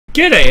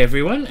G'day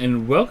everyone,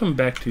 and welcome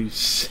back to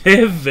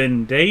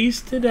 7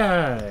 Days to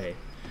Die.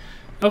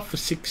 Alpha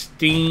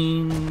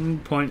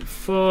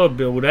 16.4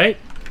 build 8.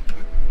 In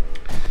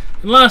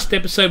the last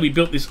episode we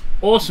built this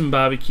awesome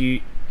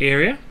barbecue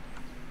area,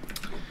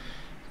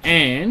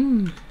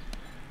 and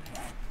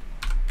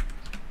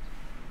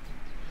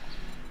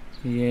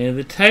yeah,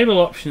 the table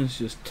options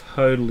just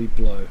totally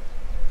blow.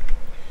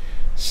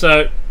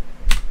 So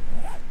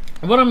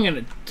what I'm going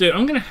to do,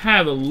 I'm going to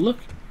have a look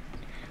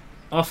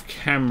off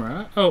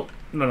camera. Oh,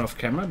 not off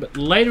camera, but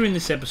later in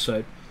this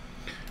episode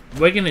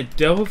we're going to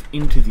delve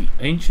into the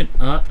ancient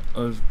art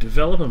of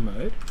developer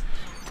mode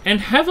and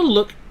have a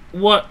look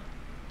what,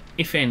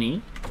 if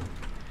any,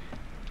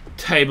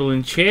 table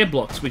and chair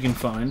blocks we can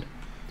find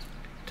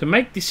to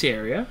make this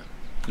area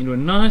into a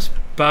nice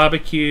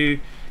barbecue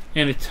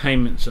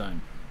entertainment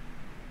zone.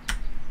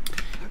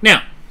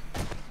 Now,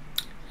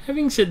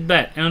 having said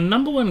that, our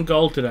number one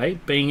goal today,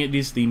 being it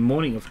is the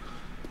morning of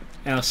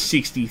our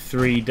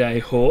 63-day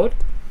horde,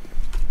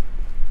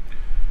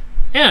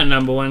 our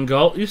number one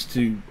goal is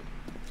to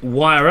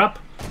wire up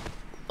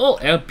all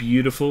our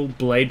beautiful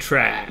blade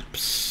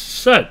traps.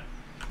 So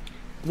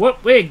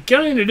what we're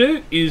going to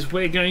do is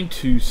we're going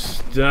to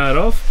start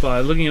off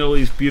by looking at all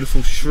these beautiful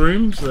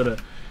shrooms that are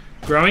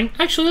growing.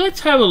 Actually,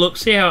 let's have a look,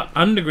 see how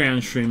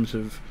underground shrooms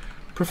have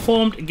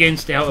performed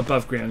against our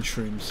above ground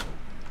shrooms.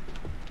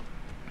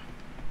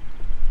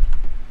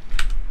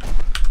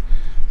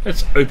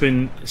 Let's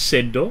open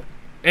said door.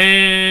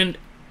 And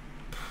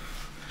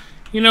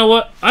you know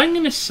what? I'm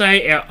going to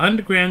say our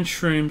underground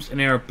shrooms and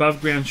our above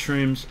ground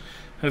shrooms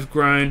have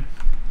grown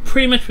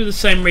pretty much with the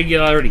same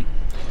regularity.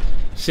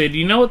 So do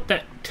you know what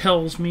that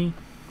tells me?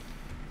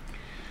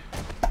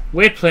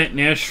 We're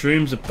planting our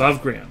shrooms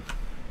above ground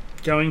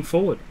going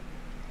forward.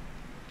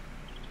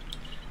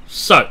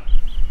 So,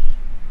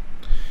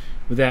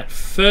 without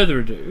further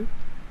ado,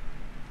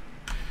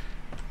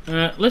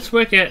 let's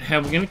work out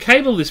how we're going to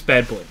cable this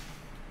bad boy.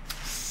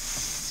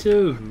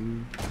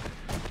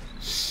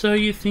 So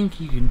you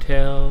think you can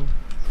tell?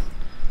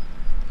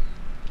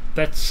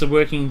 That's a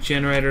working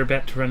generator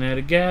about to run out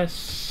of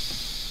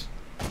gas,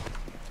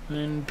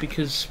 and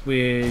because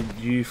we're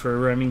due for a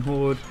roaming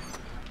horde,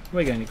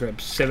 we're going to grab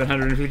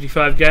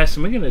 755 gas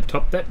and we're going to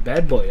top that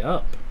bad boy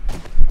up.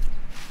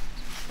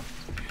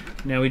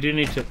 Now we do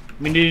need to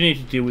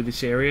deal with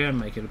this area and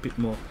make it a bit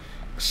more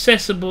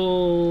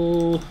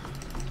accessible.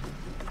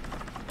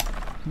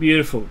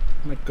 Beautiful.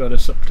 That got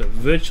us up to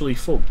virtually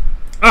full.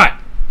 Alright,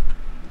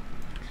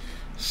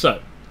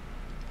 so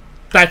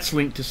that's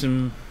linked to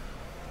some...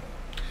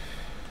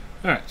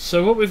 Alright,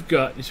 so what we've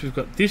got is we've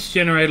got this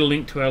generator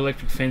linked to our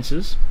electric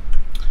fences.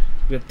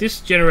 We've got this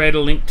generator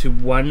linked to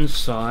one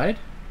side.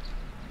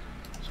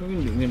 So what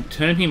we're going to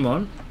turn him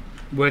on,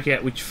 work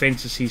out which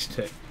fences he's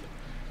to.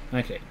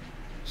 Okay,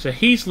 so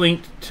he's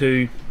linked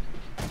to...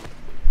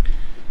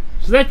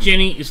 So that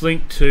Jenny is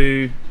linked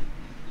to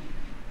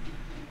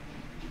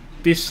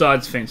this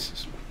side's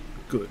fences.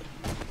 Good.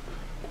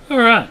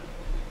 Alright.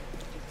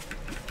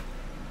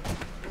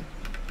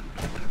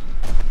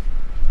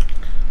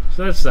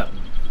 So that's that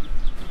one.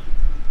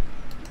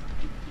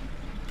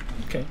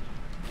 Okay.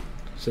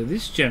 So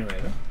this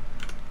generator,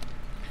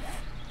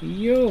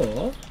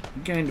 you're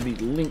going to be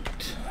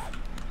linked.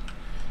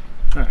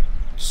 Alright.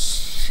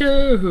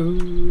 So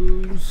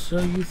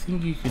you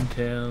think you can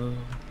tell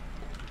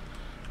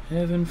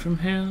heaven from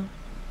hell?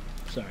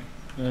 Sorry.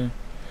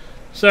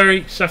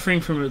 Sorry, suffering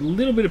from a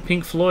little bit of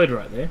Pink Floyd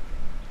right there.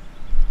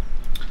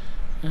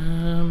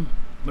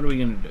 What are we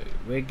going to do?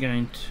 We're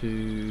going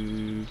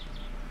to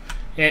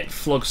add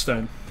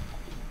flogstone.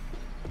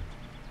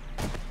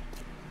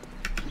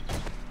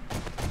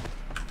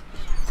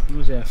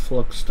 Where's our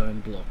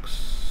flogstone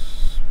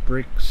blocks?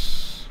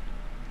 Bricks.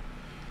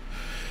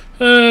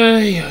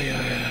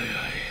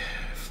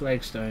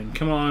 Flagstone.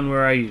 Come on,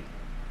 where are you?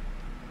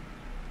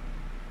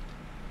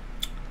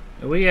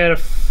 Are we out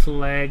of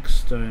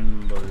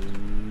flagstone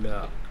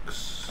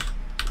blocks?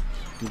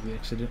 Did we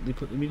accidentally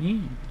put them in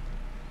here?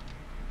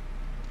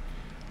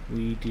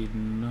 We did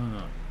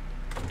not.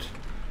 It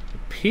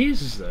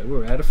appears as though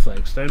we're out of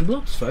flagstone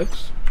blocks,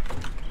 folks.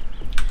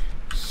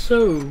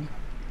 So,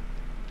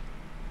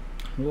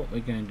 what we're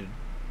going to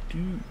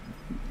do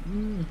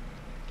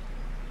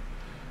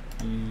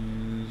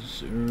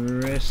is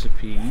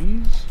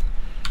recipes,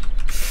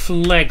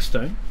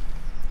 flagstone,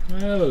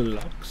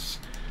 blocks.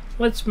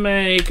 Let's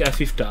make a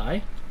 5th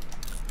die.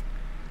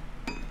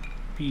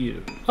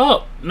 Beautiful.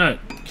 Oh, no,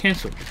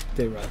 cancel.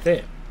 They're right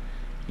there.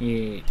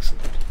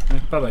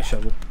 Excellent. Bye bye,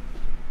 shovel.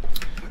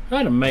 I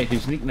had a mate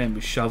whose nickname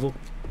was Shovel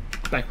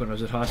back when I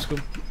was at high school.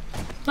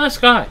 Nice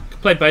guy. Could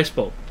play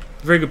baseball.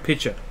 Very good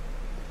pitcher.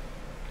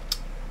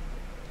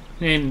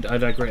 And I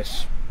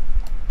digress.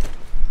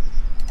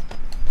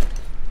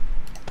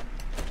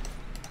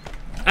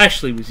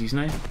 Ashley was his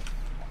name.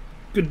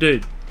 Good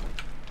dude.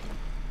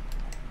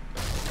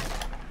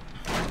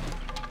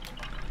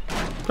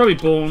 Probably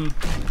born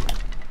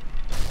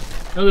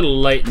a little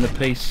late in the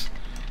piece.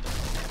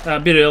 A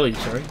bit early,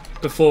 sorry.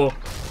 Before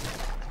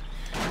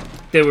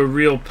there were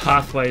real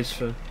pathways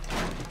for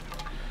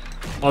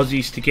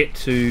Aussies to get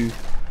to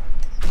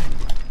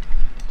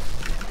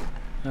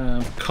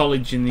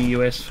college in the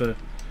US for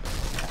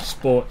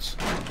sports.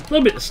 A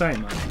little bit the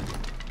same, mate.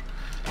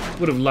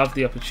 Would have loved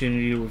the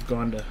opportunity to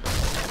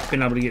have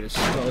been able to get a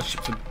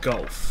scholarship for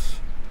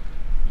golf.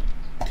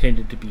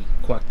 Tended to be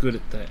quite good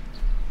at that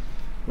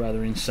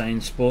rather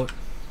insane sport.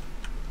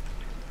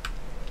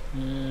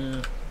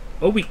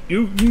 Oh, we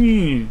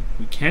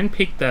can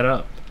pick that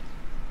up.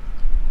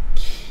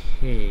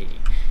 Okay,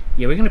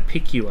 yeah, we're gonna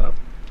pick you up.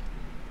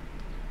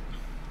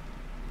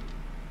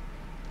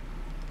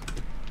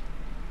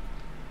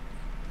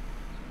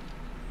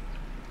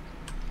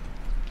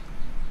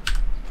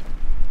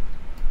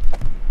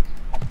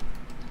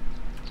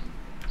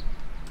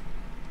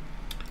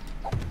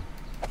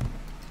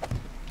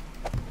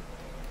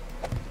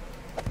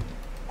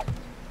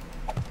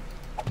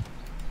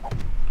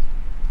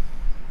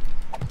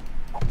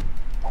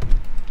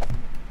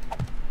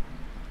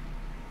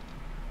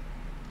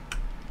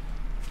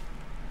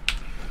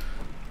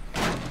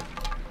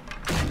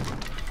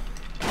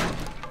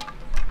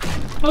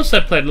 I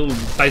also played a little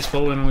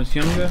baseball when I was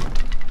younger.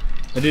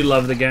 I do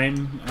love the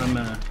game. I'm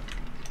a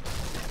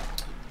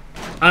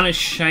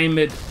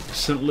unashamed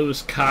St. Louis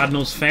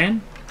Cardinals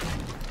fan.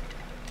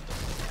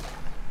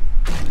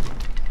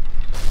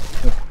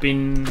 I've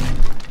been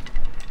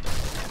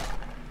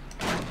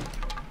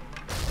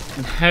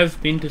and have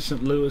been to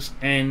St. Louis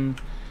and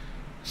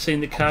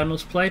seen the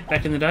Cardinals play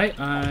back in the day.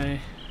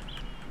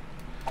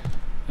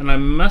 And I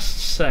must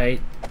say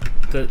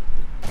that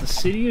the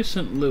city of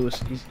St. Louis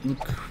is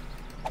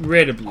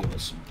incredibly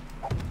awesome.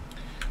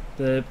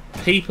 The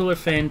people are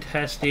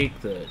fantastic.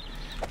 The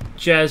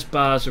jazz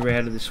bars are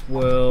out of this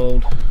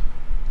world.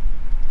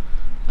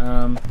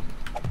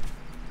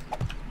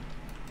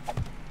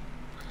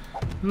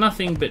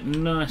 Nothing but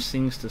nice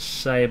things to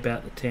say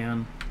about the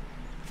town.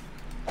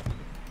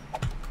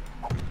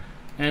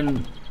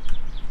 And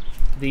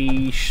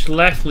the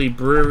Schlafly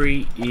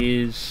Brewery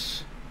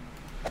is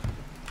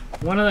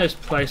one of those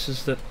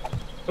places that...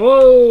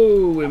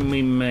 Oh, when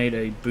we made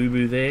a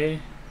boo-boo there.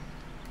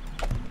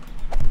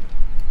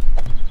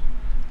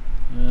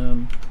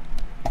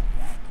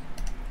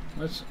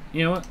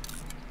 You know what?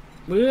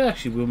 We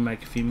actually will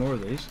make a few more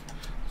of these.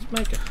 Let's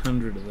make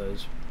 100 of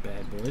those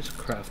bad boys.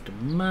 Craft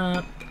them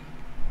up.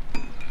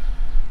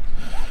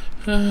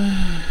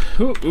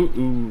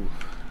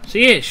 So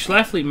yeah,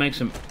 Schlafly makes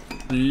some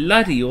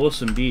bloody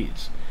awesome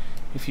beers.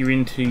 If you're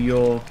into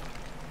your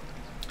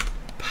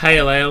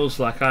pale ales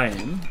like I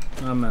am.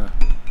 I'm a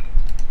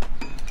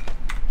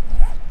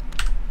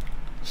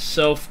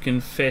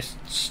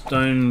self-confessed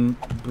Stone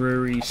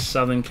Brewery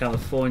Southern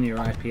California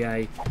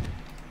IPA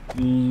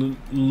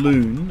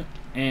loon,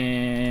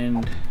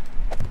 and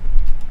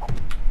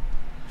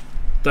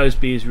those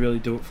beers really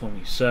do it for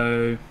me.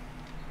 So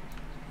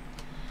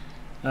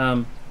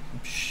yeah,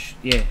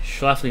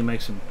 Schlafly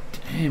makes some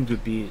damn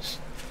good beers.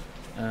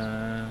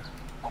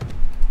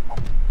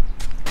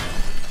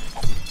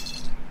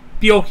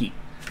 Bjorky.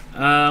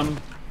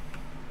 But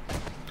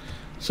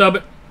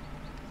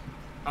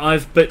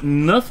I've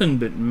nothing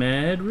but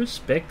mad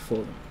respect for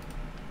them.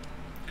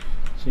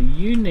 So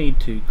you need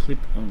to clip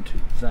onto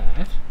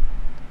that.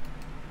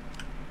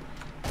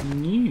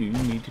 And you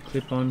need to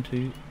clip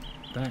onto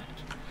that.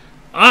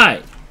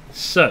 Alright,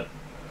 so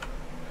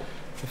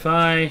if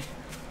I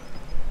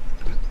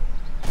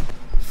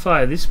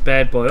fire this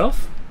bad boy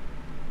off.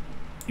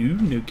 Ooh,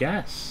 no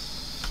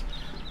gas.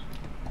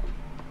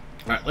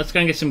 Alright, let's go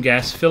and get some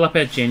gas, fill up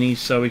our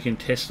Jennies so we can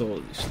test all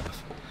of this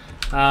stuff.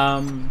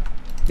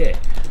 Yeah.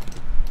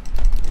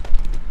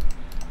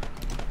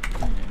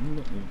 And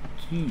what we'll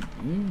do...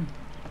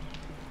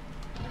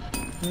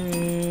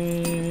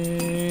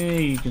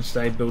 you can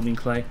stay building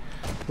clay.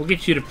 We'll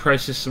get you to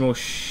process some more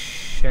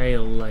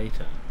shale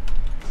later.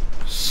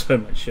 So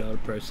much shale to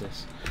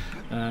process.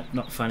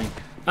 Not funny.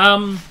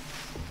 But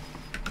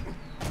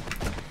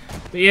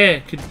yeah,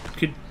 could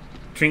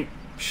drink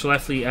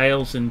Schlafly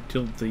ales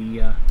until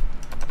the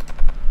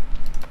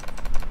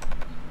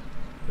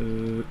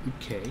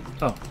okay.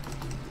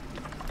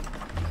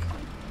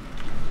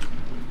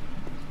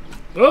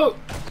 Oh,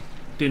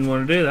 didn't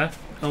want to do that.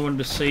 I wanted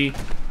to see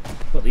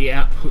what the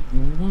output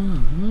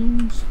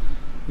was.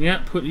 The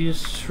output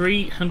is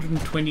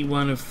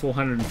 321 of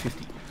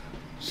 450.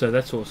 So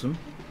that's awesome.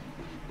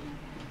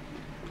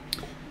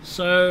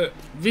 So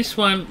this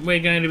one we're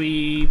going to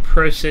be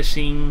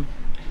processing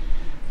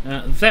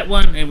that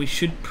one, and we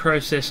should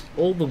process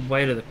all the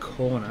way to the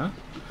corner.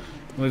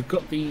 We've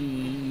got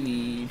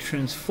the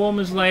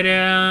transformers laid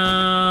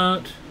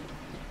out.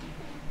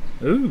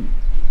 Ooh.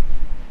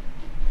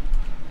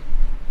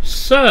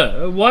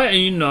 Sir, why are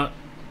you not...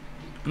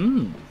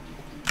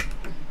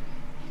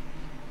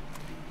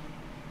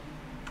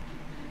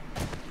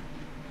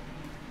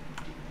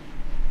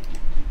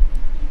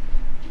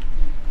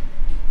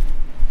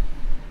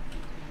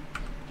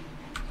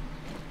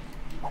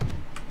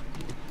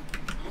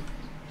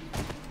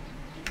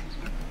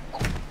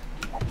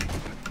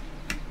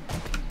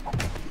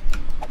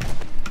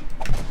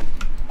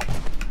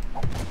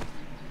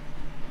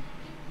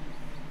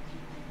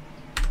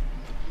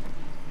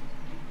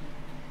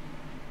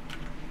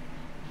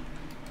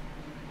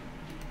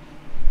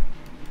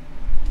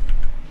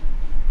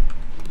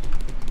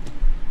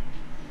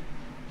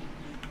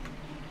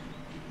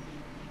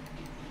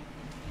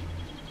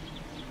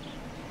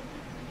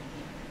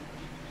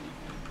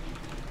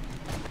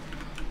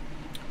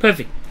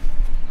 Perfect.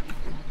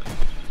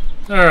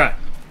 Alright,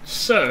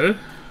 so...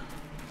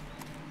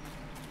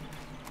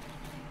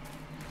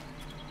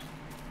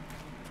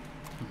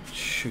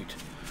 Shoot.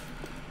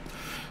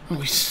 Oh,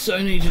 we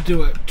so need to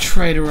do a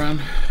trader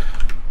run.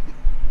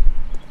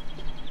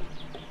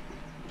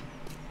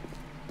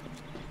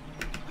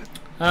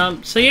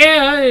 So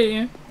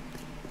yeah,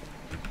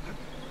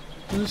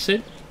 as I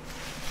said,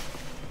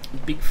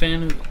 big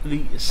fan of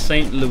the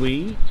St.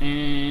 Louis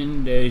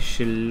and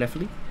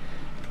Schlafly,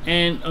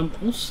 and I'm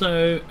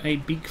also a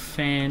big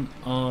fan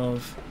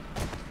of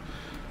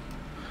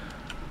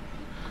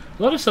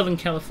a lot of Southern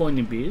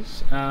California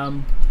beers.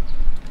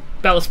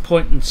 Ballast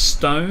Point and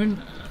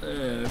Stone,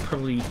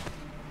 probably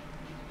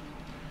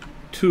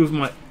two of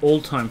my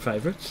all-time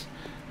favourites.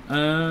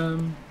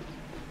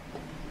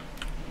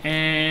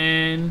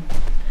 And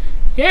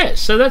yeah,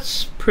 so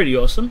that's pretty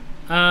awesome.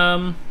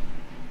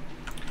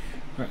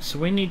 Right, so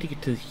we need to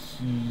get to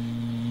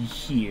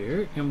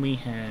here, and we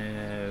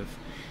have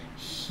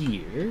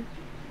here,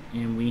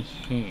 and we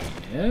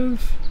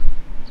have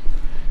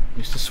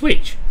Mr.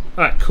 Switch.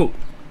 Alright, cool.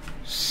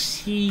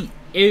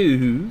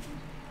 CO.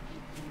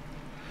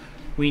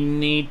 We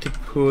need to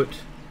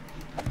put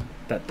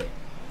that there.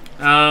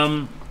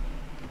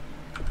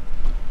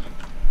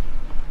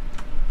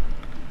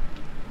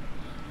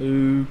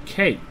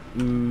 Okay,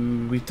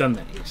 we've done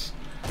that, yes.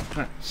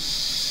 Alright,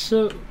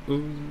 so...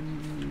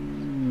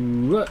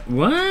 what?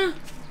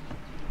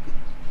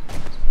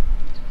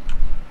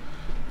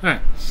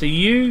 Alright, so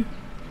you...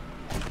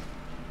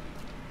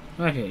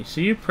 okay,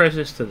 so you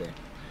process to there.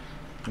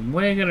 And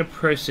we're going to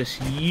process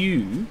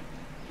you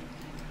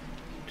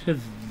to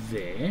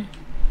there.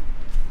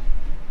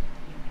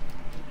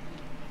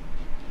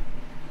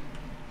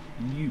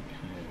 You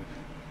have...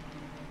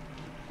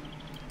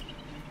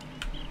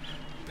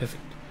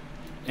 perfect.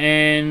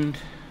 And...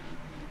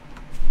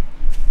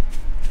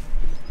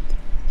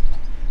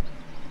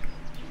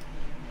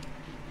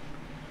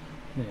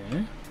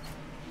 there.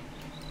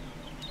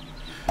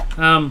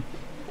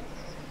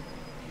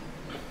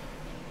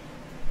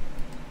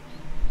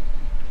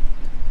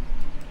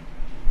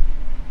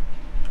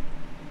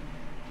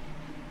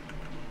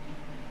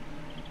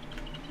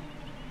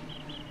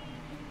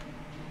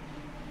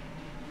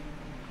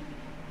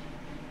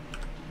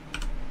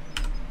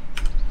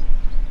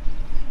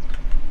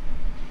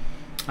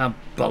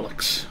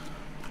 Bollocks.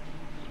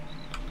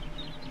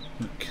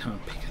 I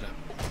can't pick it up.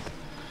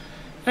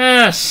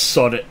 Ah,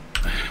 sod it.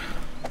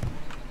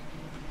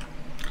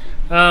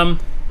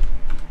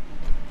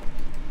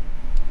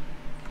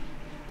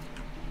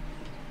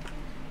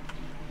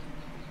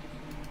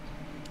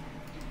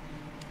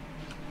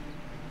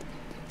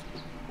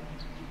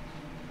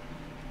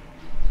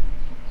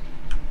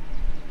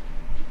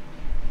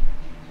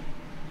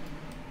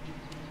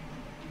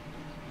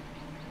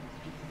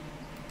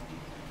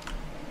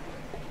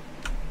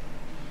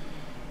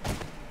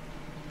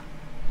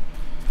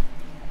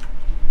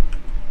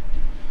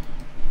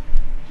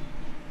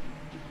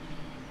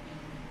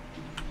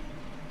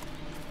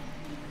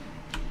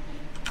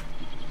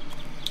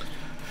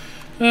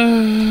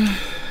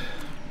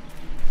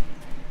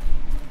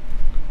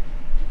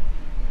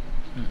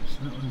 So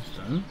that one's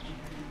done.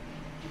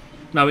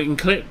 Now we can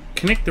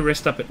connect the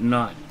rest up at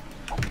night.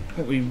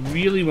 What we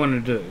really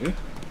want to do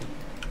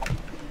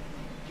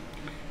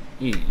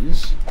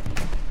is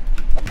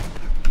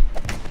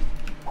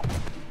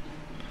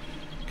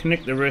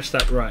connect the rest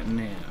up right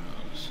now.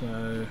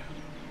 So,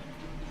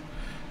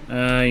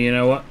 you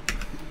know what?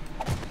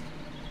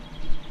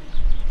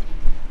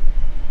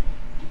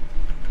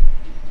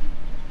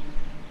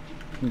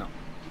 No.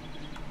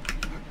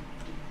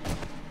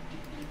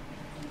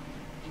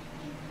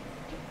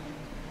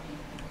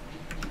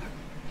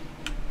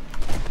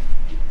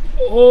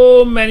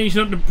 Oh, managed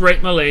not to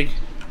break my leg.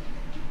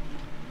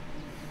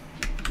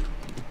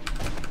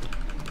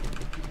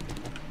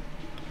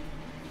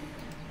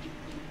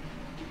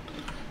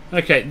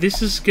 Okay,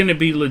 this is going to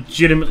be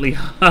legitimately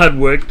hard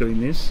work doing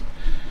this.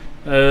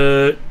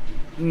 No,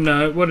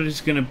 what it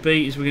is going to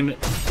be is we're going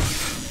to...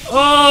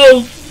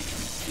 oh!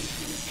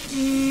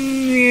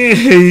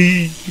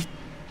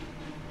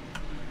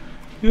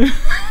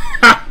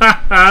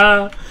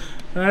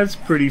 That's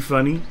pretty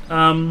funny.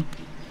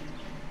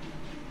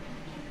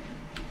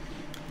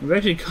 We've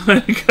actually kind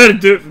of got to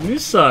do it from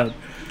this side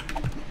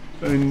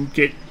and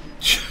get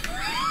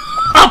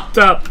chopped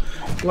up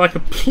like a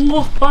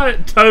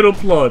plod, total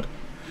plod,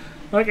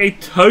 like a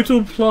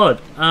total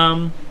plod.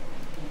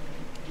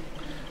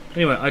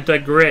 Anyway, I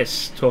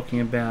digress.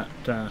 Talking about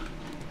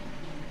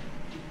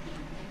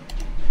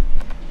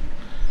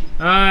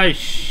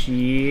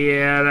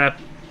shut up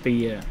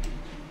here.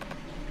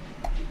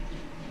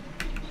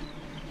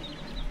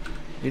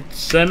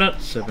 It's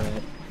not so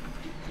bad.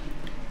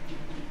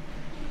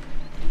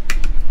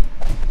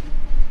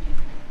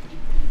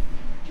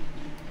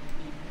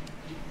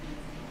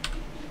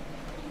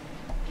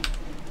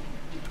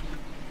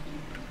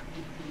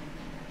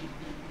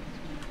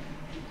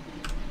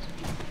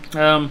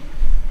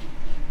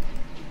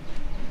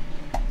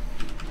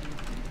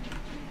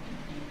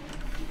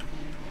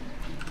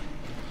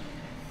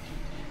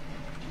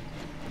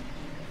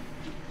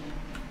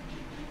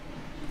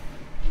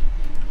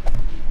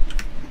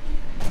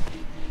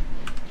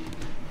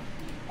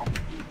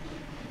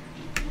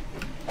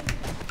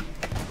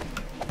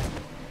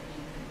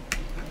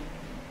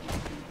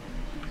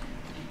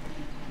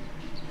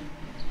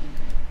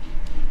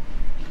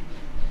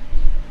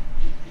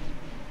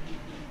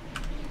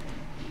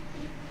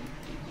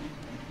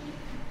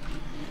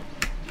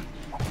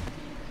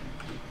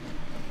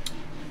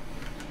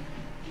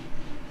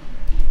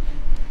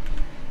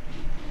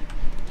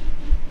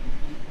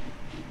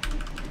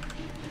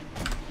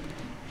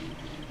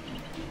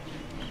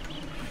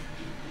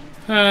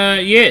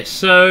 Yeah,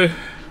 so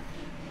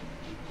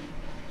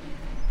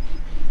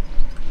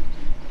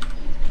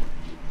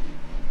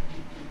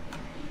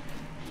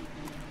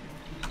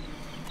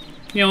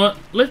you know what?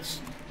 Let's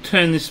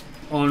turn this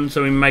on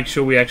so we make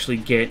sure we actually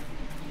get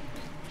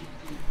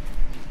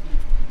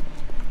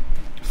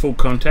full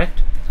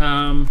contact.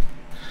 Oh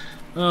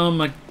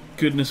my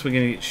goodness, we're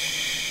gonna get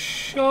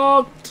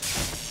shocked.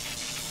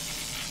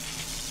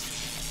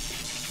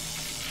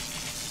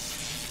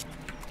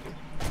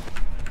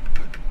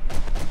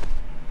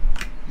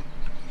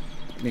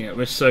 Yeah,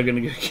 we're so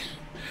gonna go.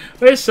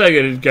 We're so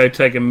gonna go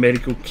take a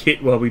medical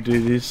kit while we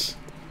do this.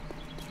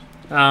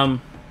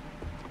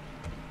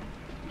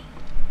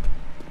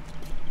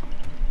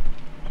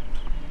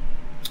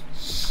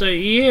 So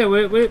yeah,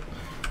 we're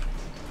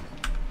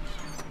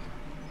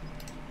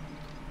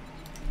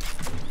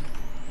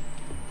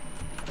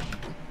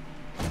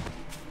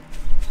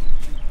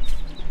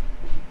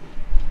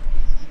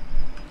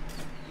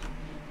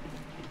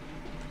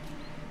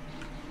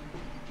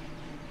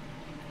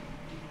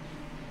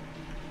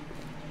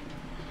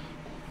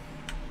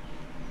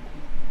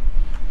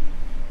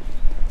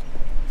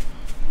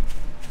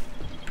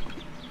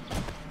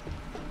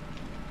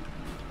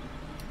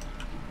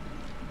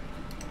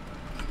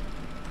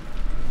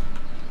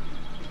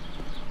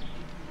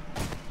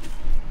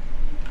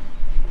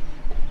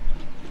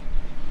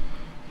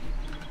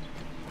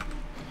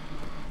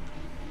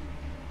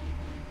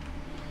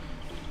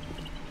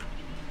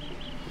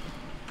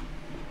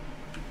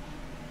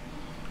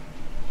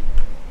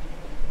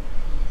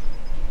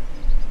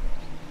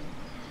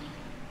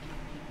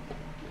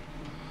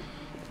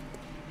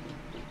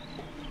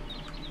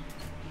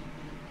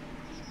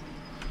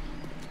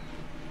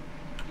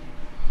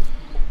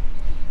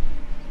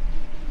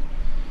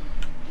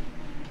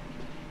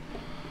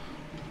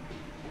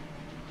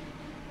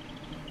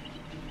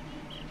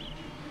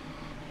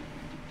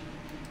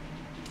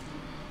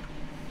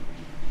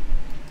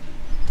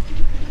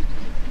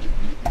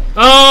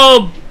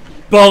oh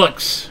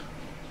bollocks.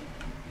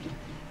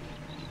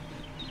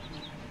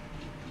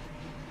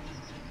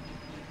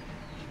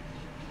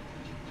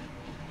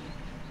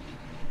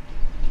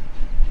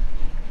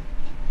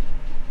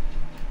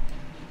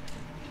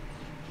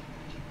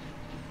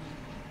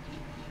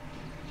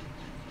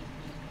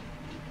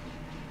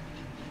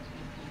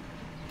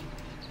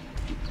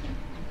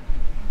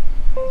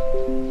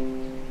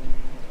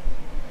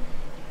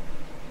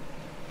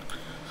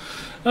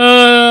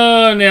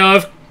 Now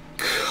I've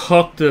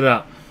cocked it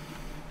up.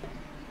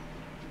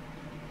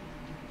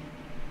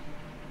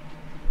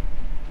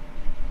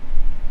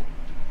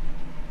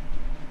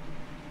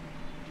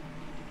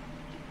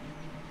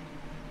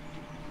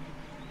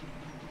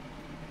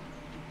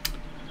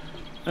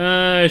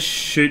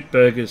 Shoot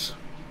burgers.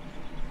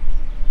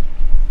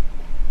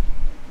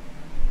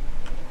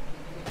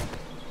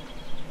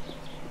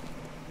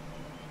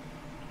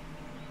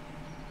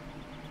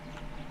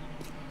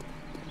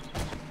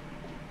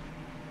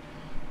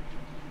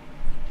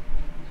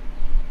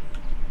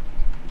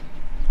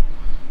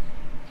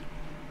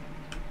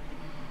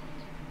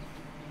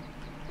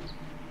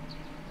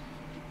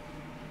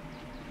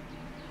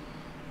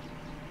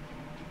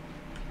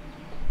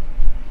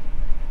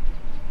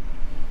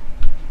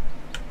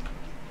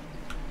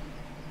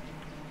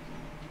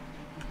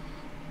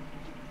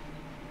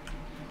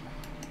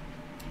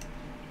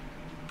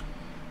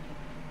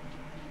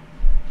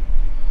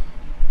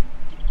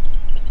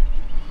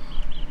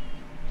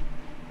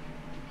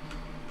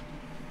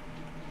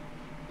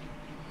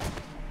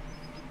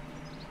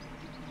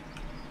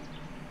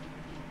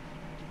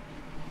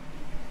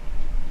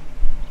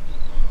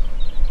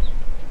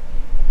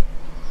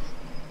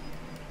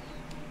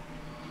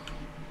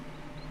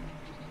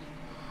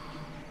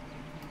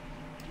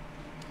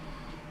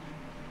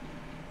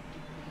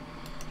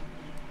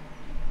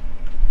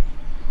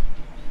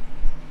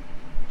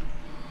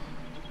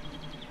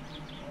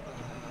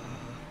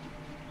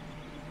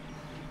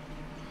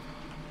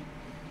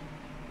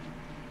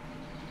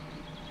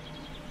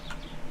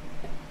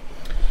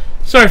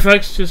 Sorry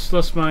folks, just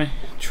lost my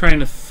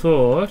train of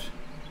thought.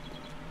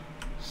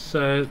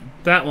 So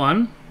that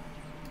one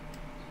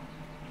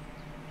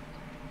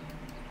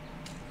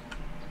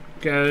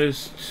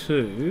goes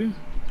to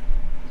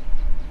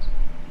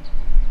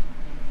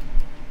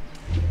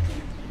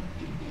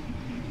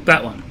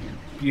that one.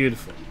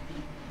 Beautiful.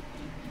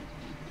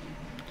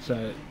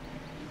 So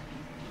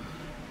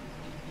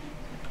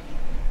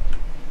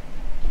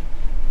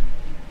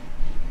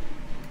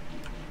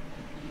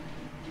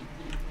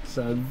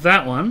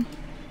that one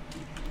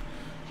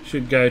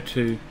should go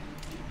to,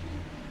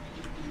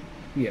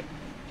 yep,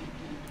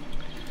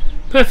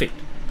 perfect.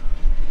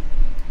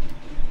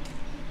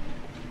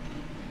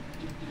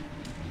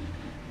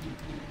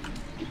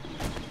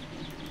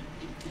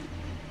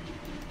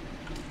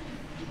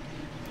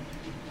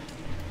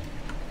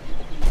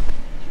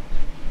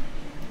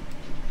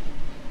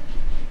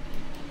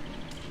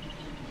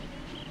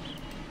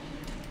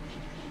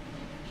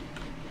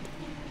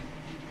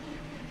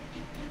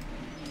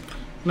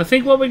 And I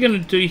think what we're going to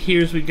do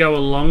here as we go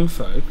along,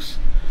 folks,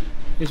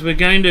 is we're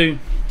going to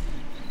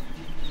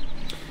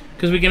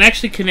Because we can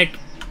actually connect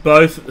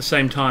both at the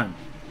same time.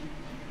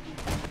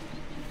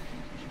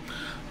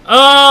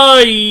 Oh,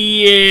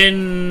 yeah,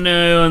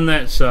 no, on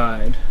that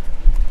side.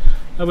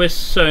 Oh, we're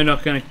so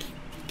not going to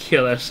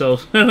kill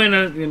ourselves. We're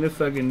not going to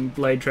fucking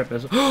blade trap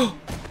ourselves. Oh,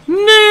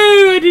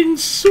 no, I didn't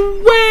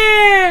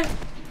swear!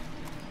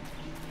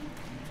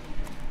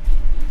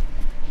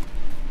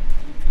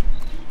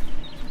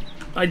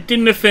 I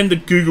didn't offend the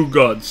Google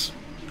gods.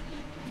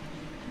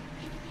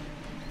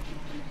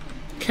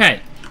 Okay.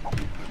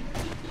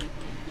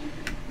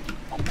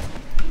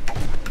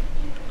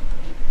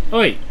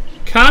 Oi,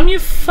 calm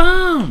your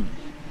phone.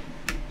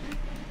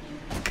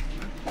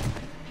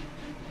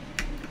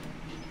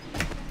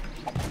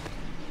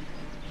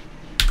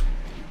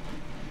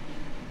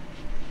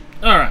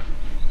 Alright.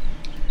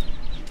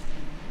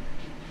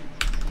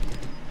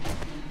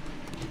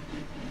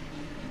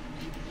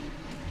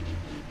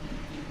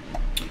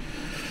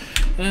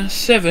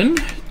 Seven,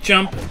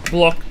 jump,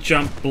 block,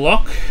 jump,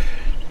 block.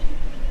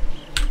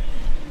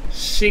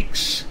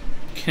 6,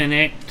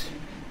 connect.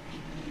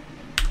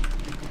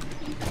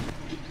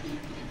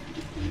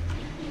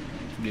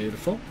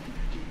 Beautiful.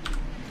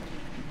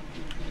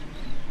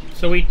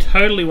 So we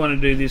totally want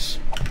to do this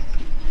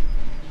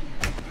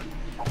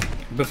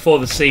before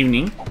this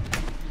evening,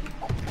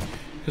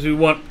 because we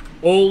want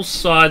all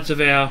sides of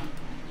our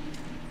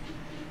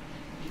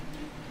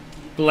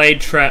blade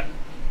trap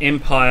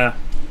empire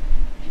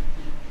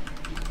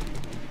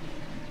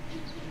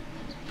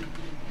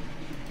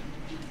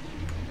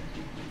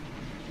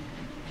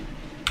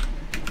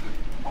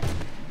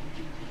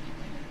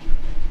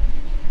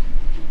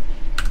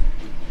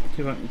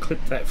see if I can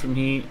clip that from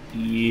here.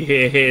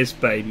 Yes,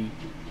 baby.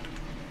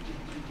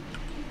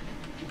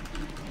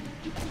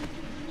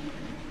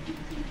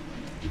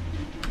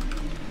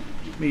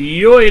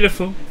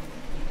 Beautiful.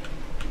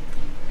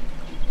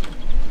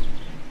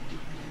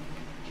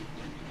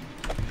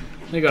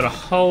 They got a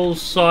whole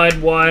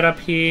side wide up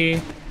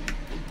here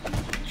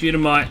due to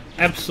my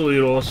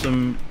absolute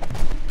awesome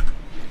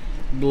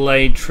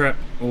blade trap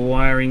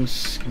wiring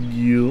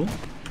skill.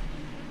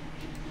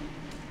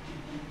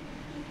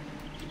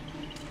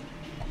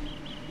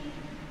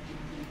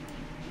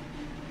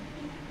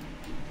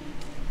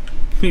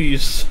 You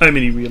use so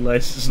many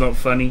relays, it's not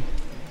funny.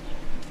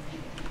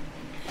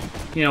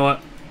 You know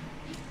what?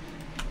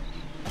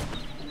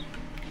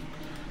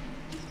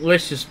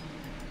 Let's just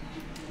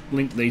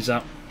link these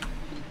up.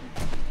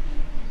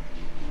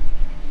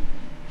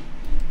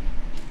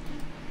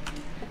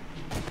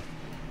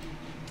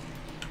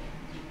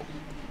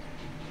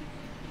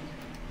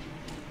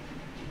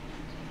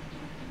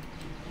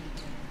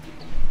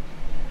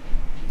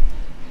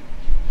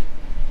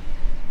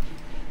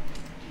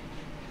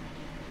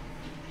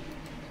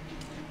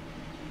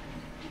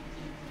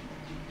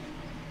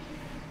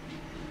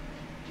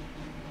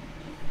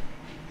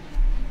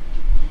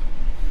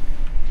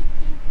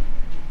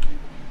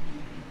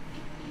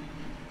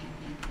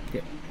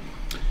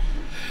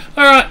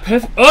 Alright,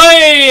 perfect.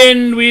 Oh,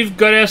 and we've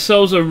got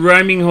ourselves a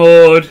roaming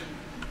horde.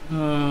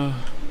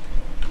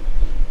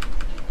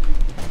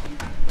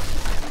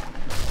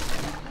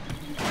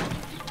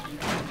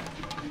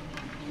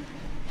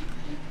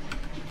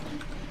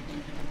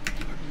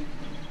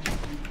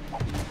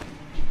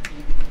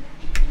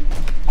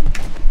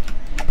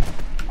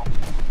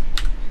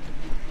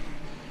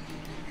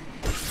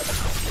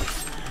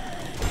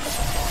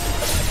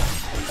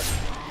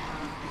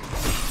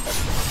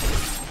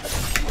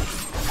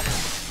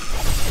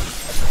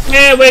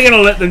 Yeah, we're gonna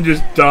let them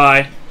just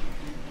die.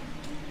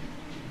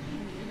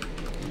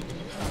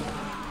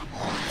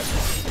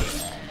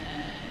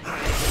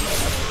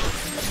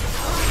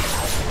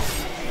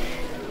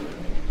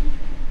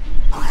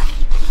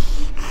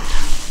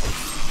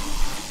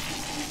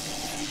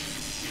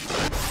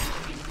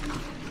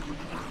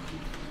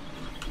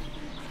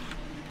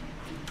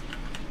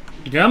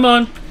 Come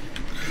on.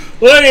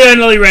 Well, yeah, I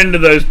nearly ran into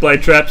those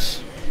blade traps.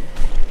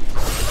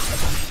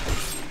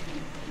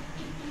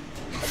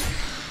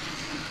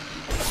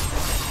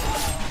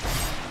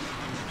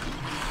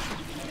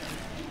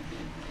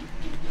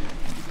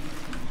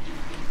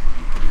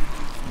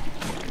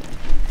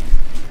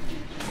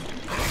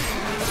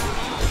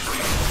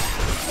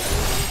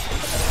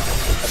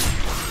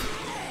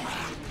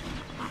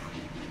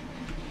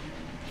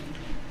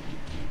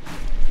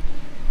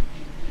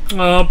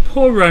 Oh,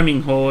 poor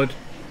roaming horde.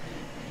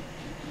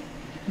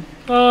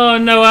 Oh,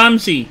 no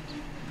OMG.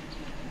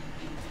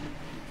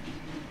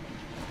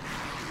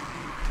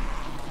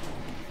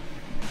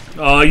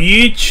 Oh,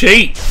 you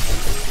cheat.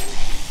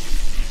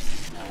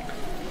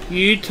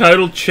 You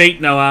total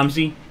cheat, no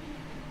OMG.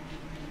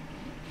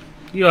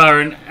 You are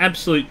an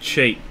absolute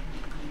cheat.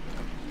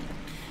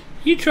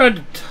 You tried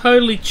to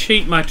totally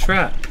cheat my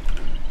trap,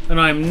 and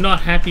I am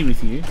not happy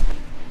with you.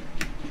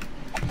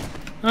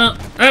 Well,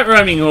 that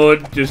roaming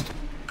horde just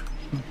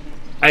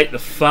ate the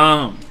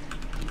farm.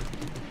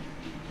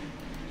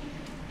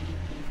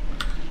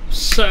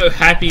 So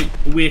happy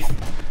with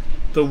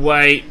the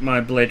way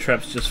my blade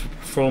traps just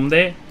performed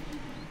there.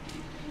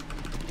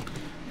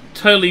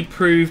 Totally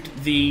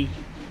proved the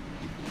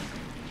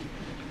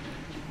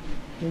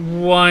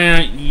Why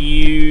aren't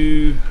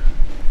you...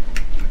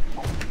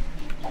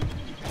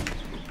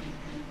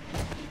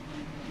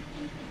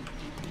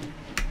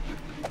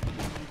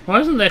 Why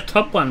isn't that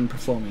top one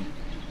performing?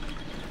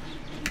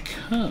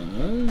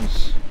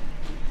 Because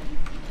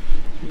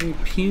it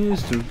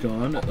appears to have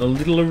gone a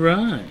little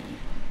awry.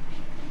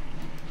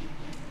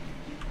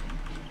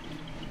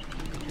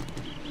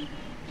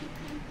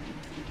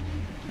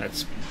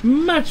 That's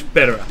much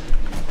better.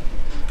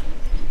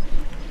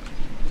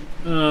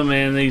 Oh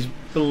man, these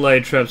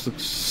blade traps look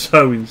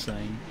so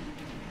insane.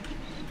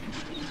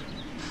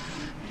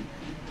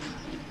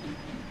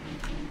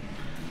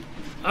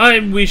 I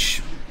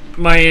wish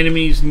my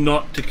enemies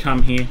not to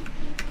come here.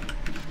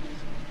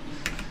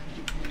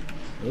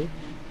 Oh.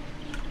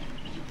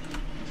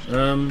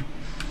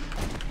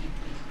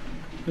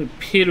 They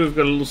appear to have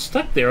got a little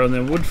stuck there on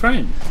their wood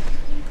frame.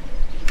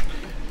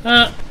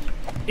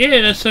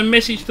 Yeah, so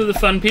message to the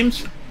fun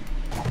pimps.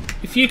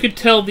 If you could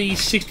tell the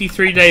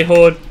 63-day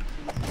horde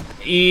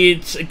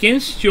it's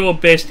against your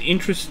best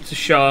interest to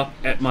show up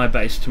at my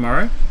base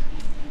tomorrow.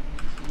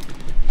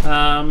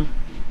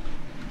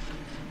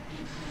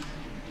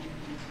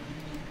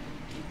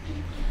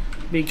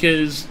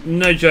 Because,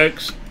 no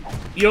jokes,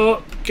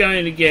 you're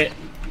going to get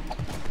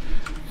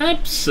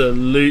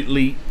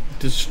absolutely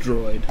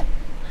destroyed.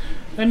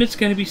 And it's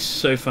going to be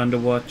so fun to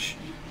watch.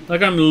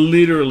 Like, I'm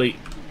literally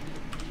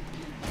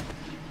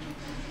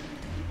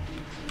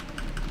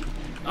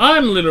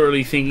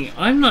thinking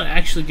I'm not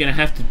actually going to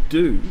have to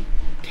do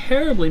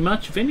terribly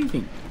much of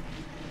anything.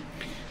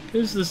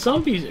 Because the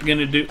zombies are going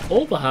to do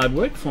all the hard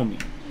work for me.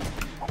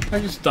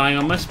 I'm just dying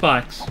on my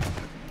spikes.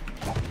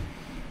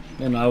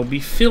 And I will be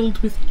filled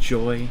with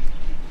joy.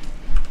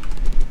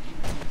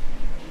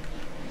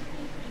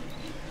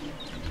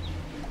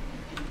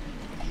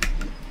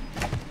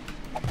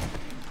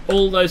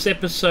 All those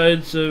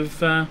episodes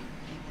of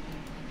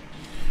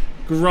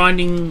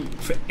grinding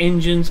for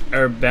engines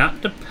are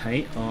about to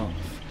pay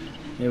off.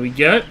 There we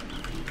go.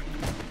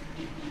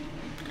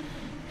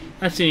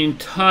 That's an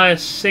entire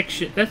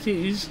section. That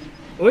is...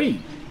 Oi!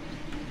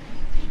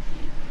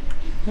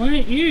 Why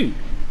aren't you?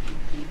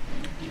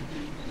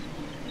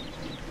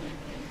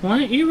 Why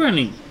aren't you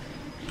running?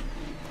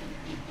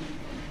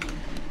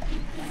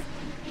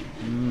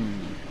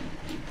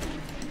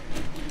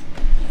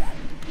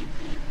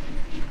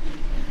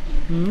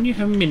 You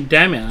haven't been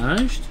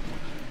damaged.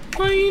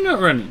 Why are you not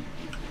running?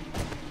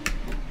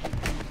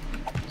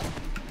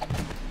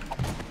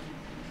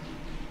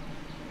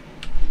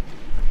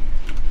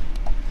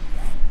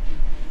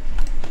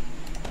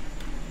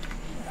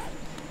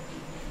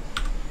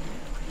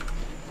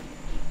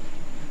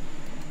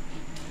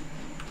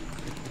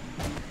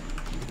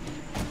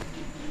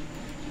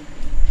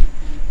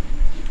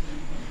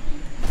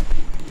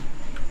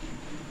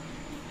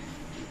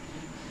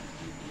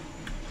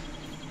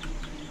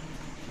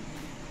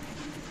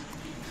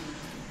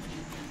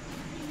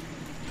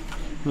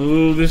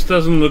 Oh, this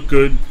doesn't look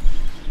good.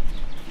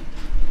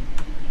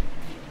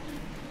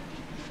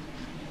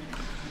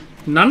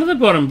 None of the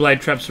bottom blade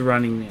traps are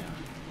running now.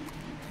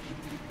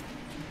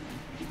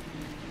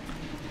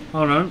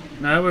 Hold on.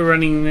 No, we're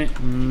running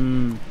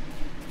there.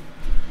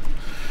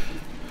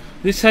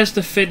 This has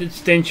the fetid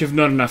stench of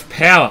not enough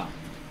power.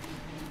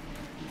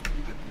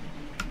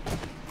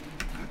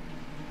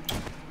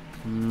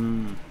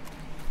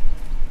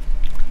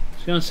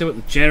 Just going to see what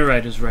the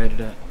generator's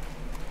rated at.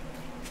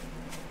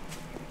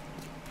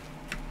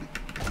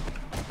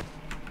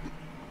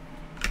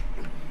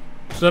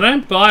 So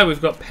don't buy,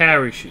 we've got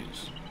power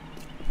issues.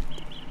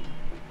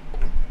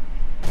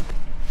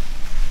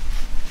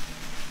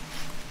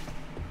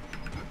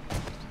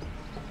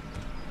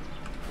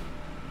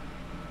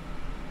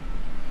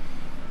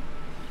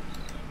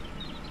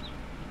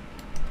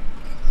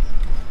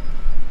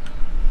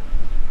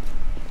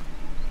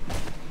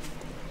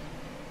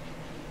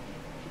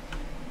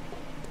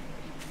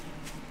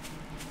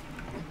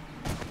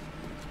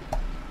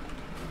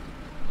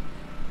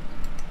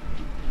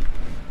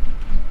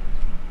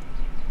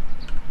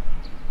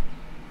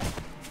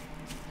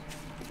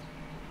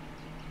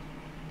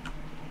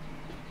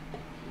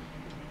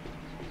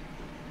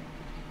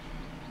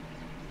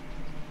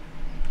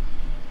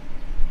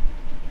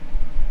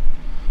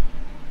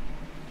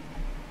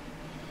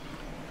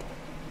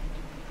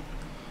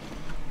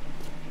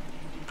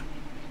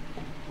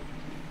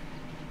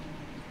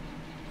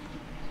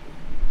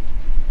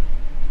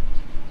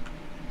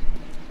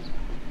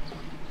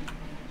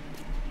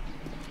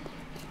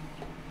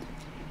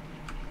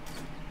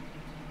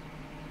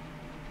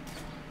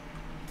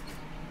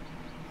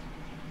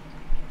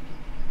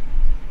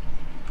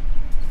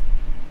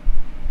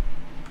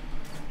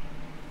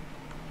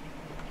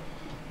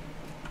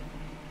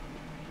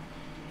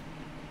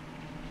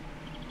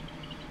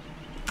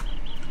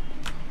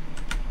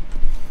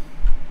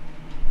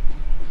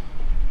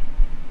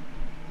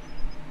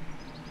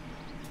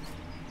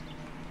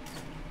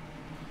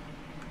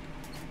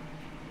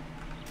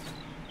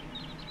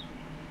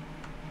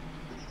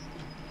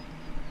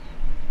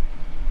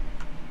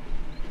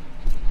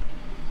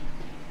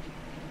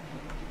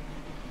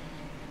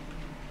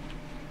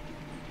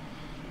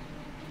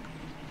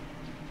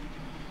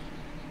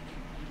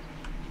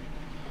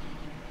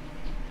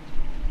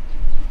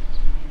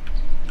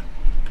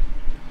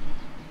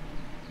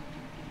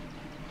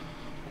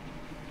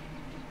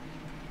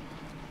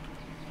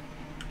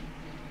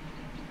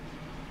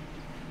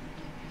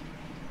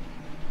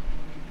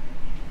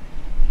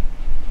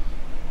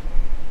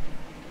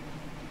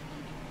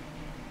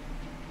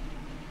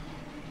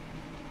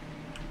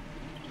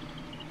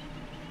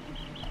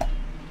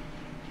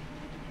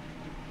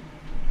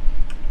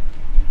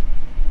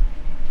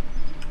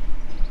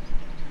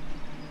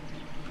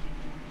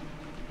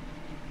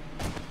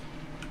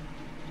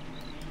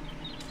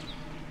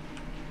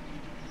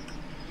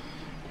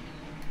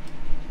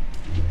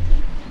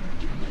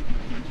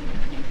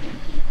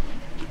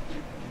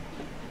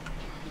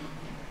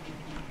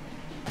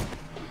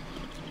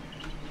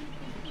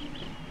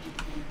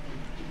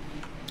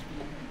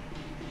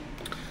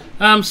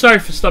 Sorry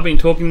for stopping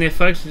talking there,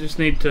 folks. I just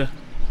need to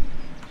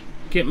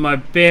get my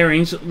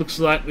bearings. It looks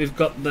like we've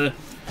got the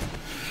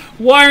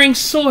wiring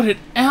sorted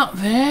out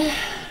there.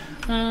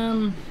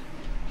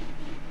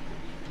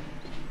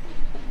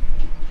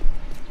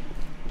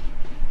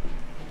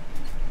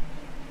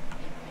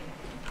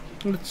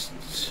 Let's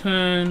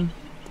turn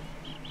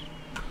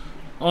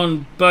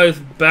on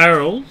both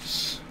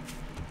barrels.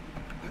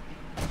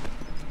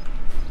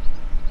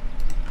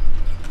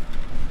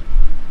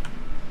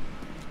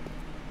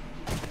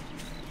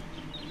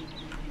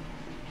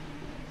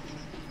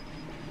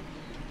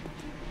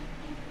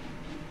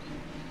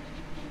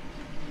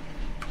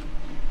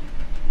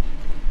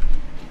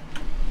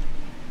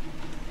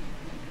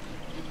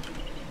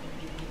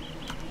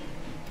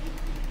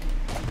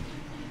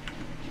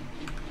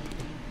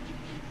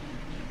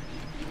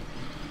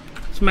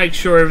 Make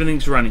sure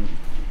everything's running.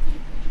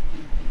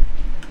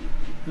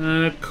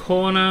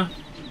 Corner.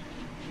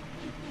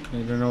 I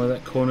don't know why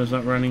that corner's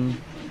not running.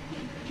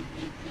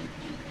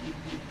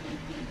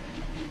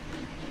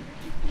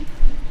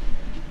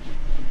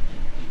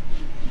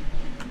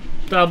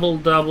 Double,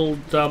 double,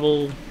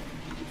 double,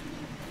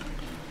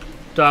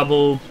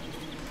 double.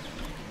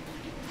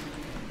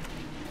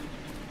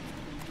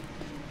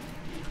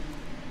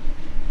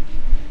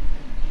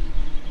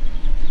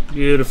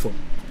 Beautiful.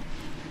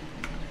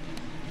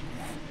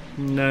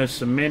 No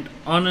cement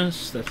on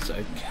us, that's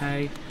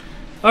okay.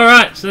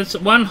 Alright, so that's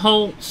one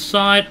whole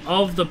side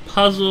of the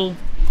puzzle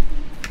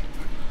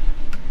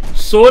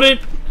sorted.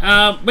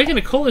 We're going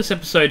to call this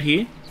episode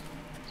here.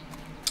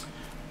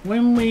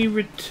 When we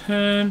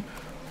return,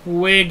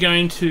 we're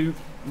going to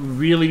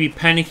really be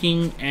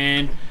panicking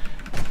and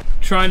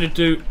trying to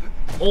do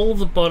all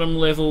the bottom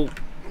level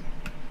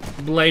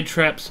blade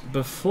traps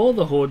before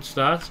the horde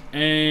starts.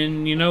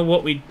 And you know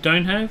what we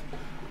don't have?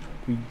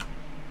 We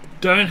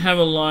don't have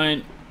a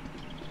line.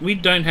 We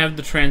don't have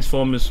the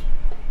transformers.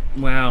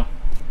 Wow.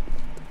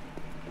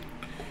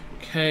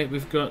 Okay,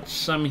 we've got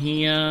some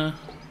here.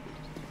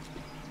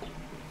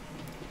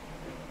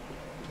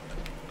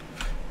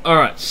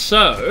 Alright,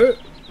 so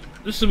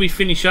this is we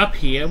finish up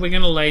here. We're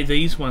going to lay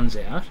these ones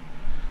out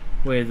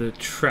where the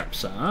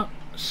traps are.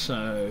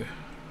 So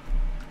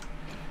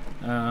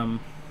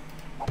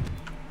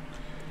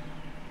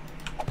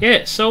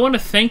yeah, so I want to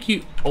thank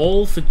you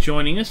all for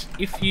joining us.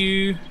 If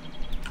you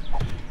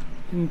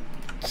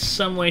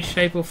some way,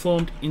 shape or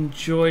form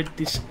enjoyed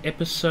this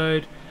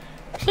episode,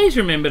 please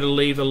remember to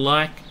leave a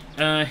like,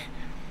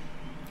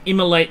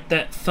 immolate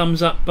that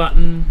thumbs up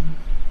button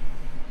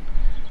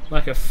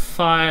like a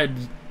fired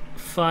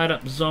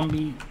up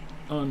zombie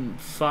on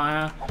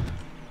fire.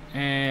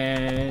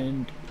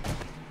 And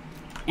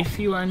if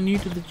you are new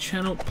to the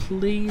channel,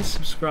 please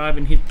subscribe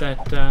and hit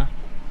that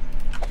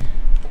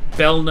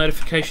bell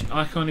notification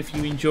icon if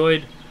you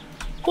enjoyed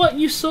what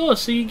you saw,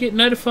 so you get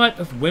notified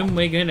of when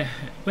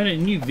when a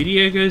new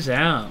video goes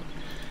out.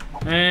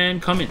 And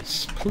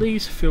comments,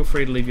 please feel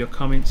free to leave your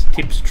comments,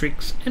 tips,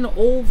 tricks and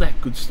all that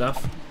good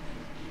stuff,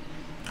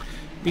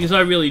 because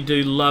I really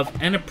do love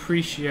and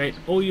appreciate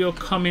all your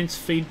comments,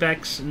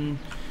 feedbacks and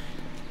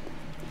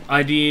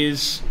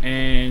ideas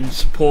and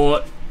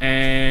support.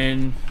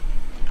 And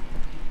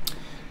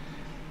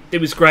it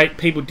was great.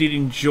 People did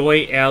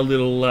enjoy our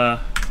little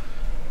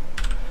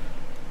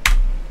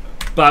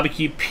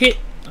barbecue pit.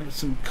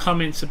 Some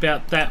comments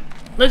about that.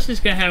 Let's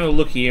just go have a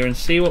look here and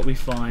see what we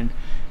find.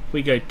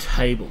 We go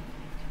table,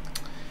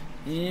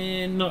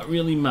 and not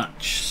really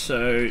much.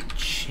 So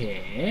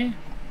chair.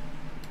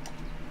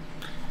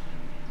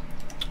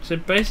 So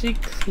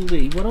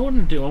basically what I want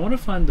to do, I want to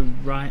find the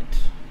right,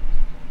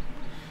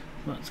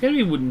 well, it's going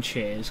to be wooden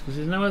chairs because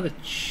there's no other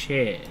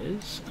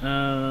chairs.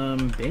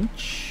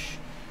 Bench,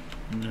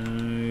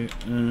 no.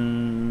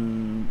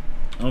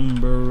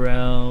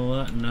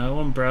 Umbrella, no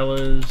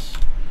umbrellas.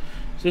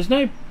 So there's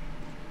no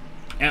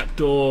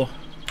outdoor,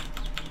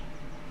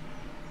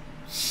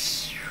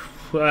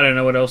 I don't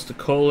know what else to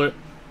call it.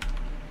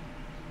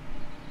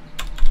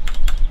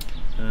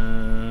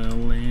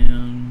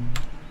 Lounge.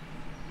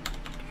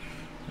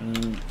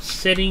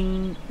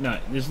 Setting. No,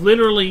 there's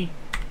literally.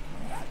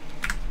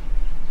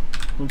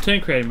 We'll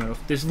turn creative mode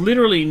off. There's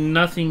literally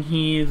nothing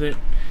here that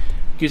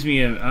gives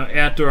me an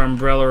outdoor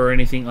umbrella or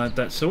anything like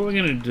that. So what we're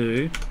going to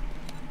do,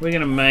 we're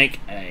going to make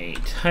a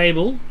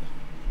table.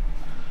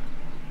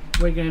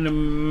 We're going to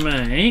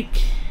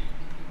make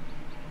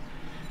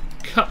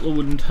a couple of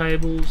wooden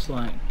tables,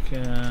 like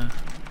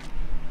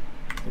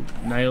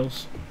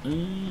nails.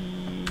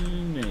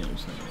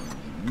 Nails.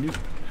 Nope.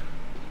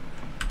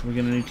 We're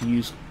going to need to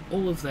use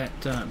all of that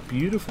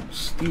beautiful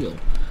steel.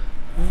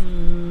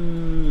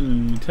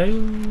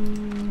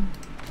 Table.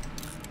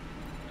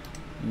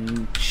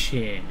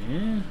 Chair.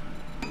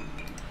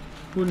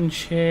 Wooden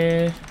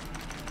chair.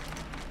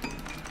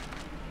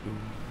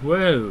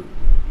 Whoa.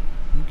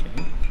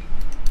 Okay.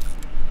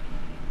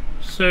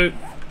 So,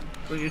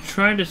 what you're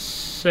trying to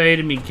say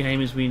to me,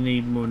 game, is we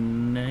need more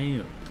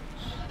nails.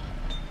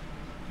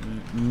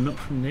 Not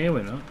from there,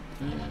 we're not.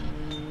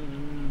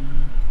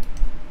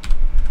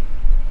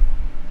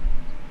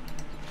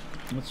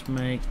 Let's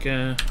make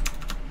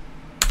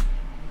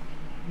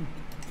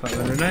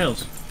 500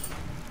 nails.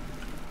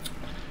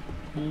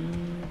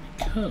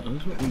 Because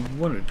what we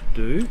want to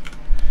do,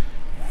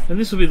 and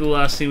this will be the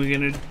last thing we're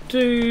going to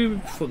do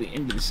before the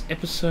end of this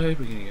episode.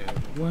 We're going to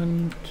go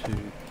 1,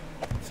 2,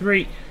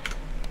 3.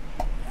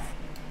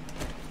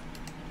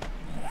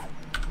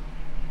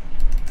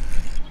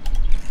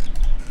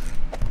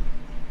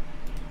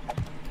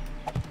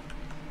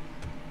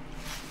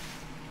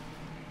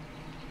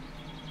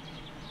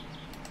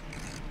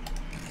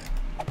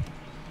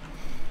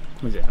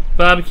 What's that?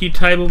 Barbecue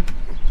table.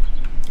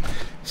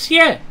 So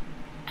yeah.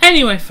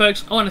 Anyway,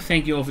 folks, I want to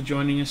thank you all for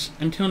joining us.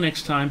 Until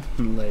next time,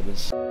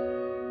 laters.